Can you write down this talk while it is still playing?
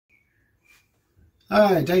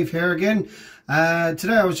Hi, Dave here again.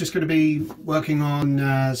 Today I was just going to be working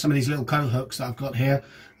on some of these little coat hooks that I've got here.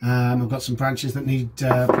 I've got some branches that need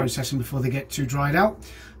processing before they get too dried out,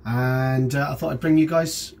 and I thought I'd bring you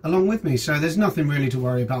guys along with me. So there's nothing really to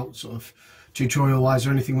worry about sort of tutorial wise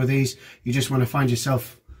or anything with these. You just want to find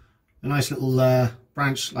yourself a nice little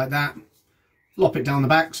branch like that, lop it down the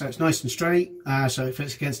back so it's nice and straight, so it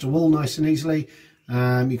fits against a wall nice and easily.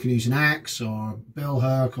 You can use an axe or a bill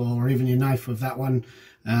hook or even your knife with that one,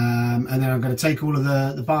 and then I'm going to take all of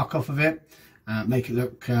the bark off of it, make it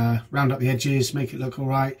look, round up the edges, make it look all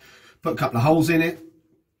right, put a couple of holes in it,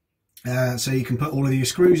 so you can put all of your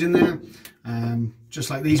screws in there, just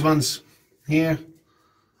like these ones here,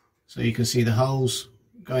 so you can see the holes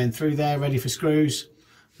going through there ready for screws.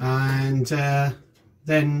 And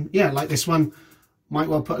then yeah, like this one, might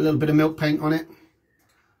well put a little bit of milk paint on it,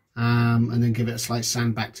 and then give it a slight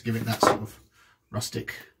sand back to give it that sort of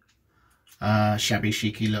rustic, shabby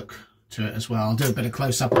chicy look to it as well. I'll do a bit of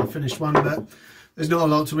close-up on the finished one, but there's not a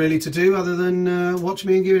lot to do other than watch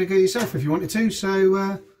me and give it a go yourself if you wanted to.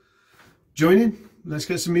 So join in, let's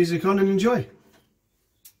get some music on and enjoy.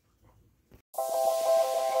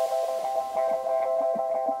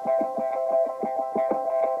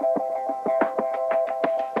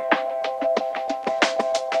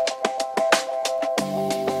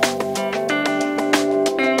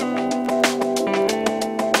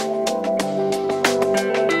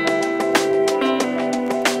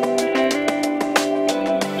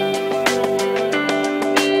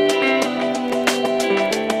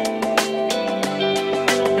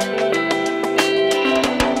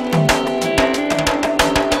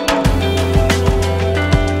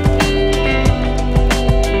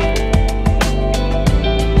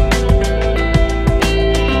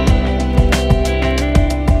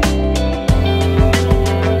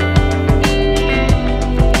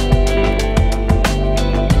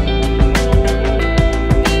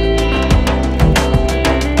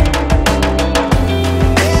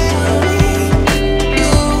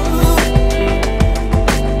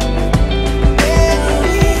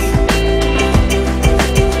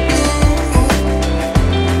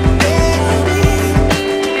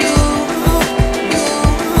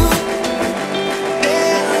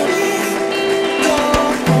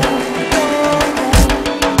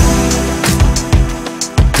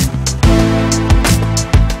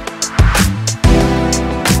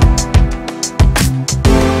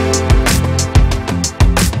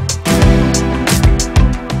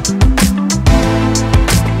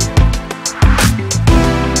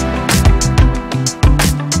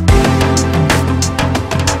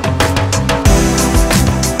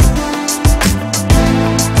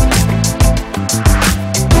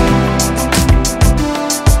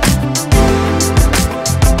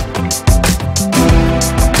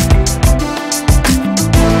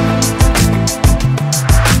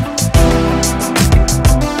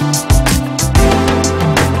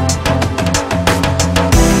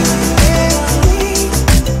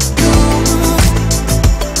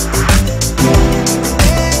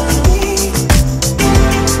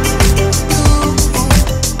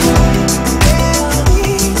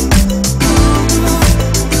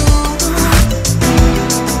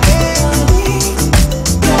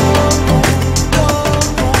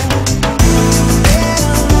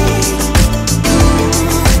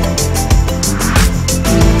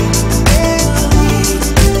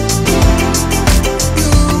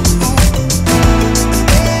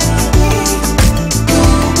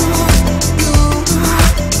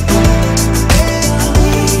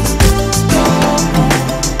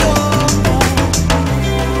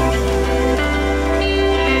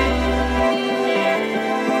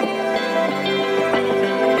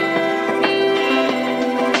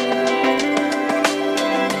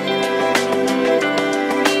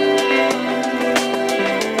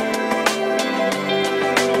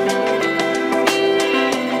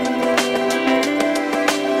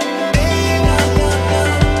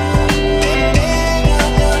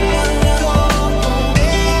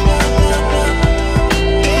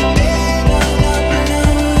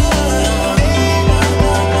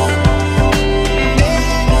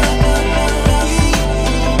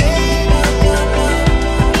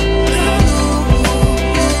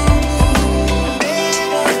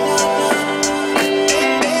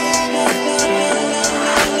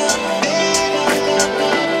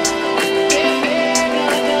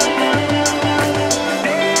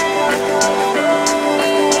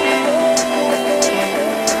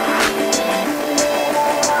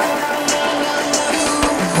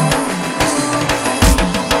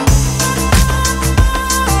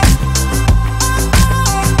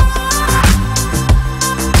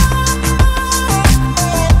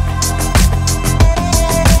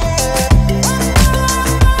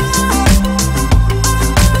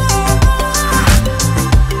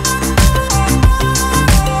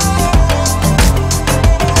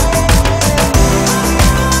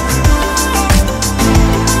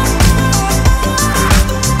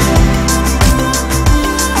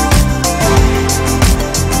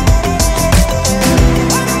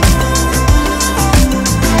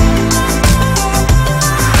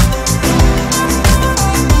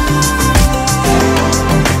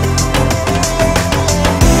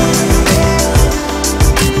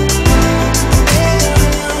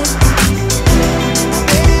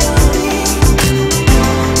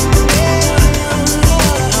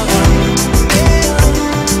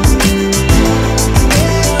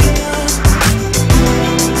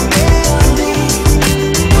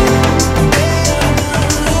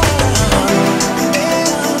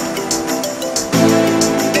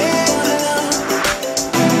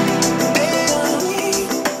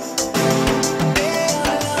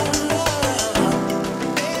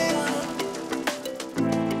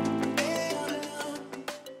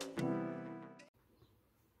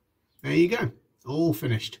 there you go, all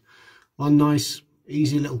finished. One nice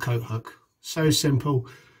easy little coat hook, so simple.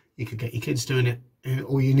 You could get your kids doing it.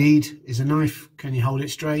 All you need is a knife. Can you hold it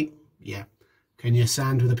straight? Yeah. Can you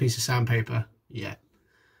sand with a piece of sandpaper? Yeah.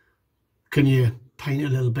 Can you paint a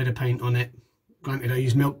little bit of paint on it? Granted, I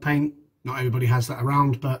use milk paint. Not everybody has that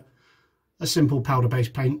around, but a simple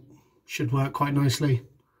powder-based paint should work quite nicely.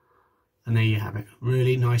 And there you have it.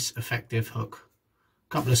 Really nice, effective hook.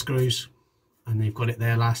 Couple of screws, and they've got it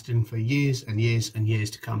there lasting for years and years and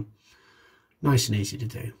years to come. Nice and easy to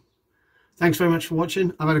do. Thanks very much for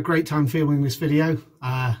watching. I've had a great time filming this video.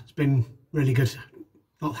 It's been really good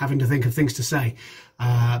not having to think of things to say.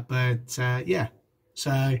 Yeah,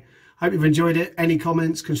 so hope you've enjoyed it. Any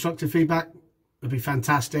comments, constructive feedback would be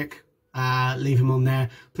fantastic. Leave them on there.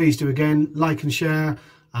 Please do again, like and share,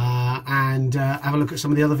 and have a look at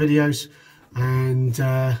some of the other videos, and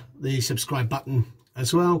the subscribe button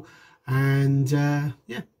as well. And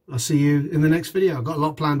yeah, I'll see you in the next video. I've got a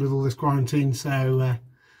lot planned with all this quarantine, so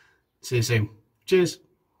see you soon. Cheers.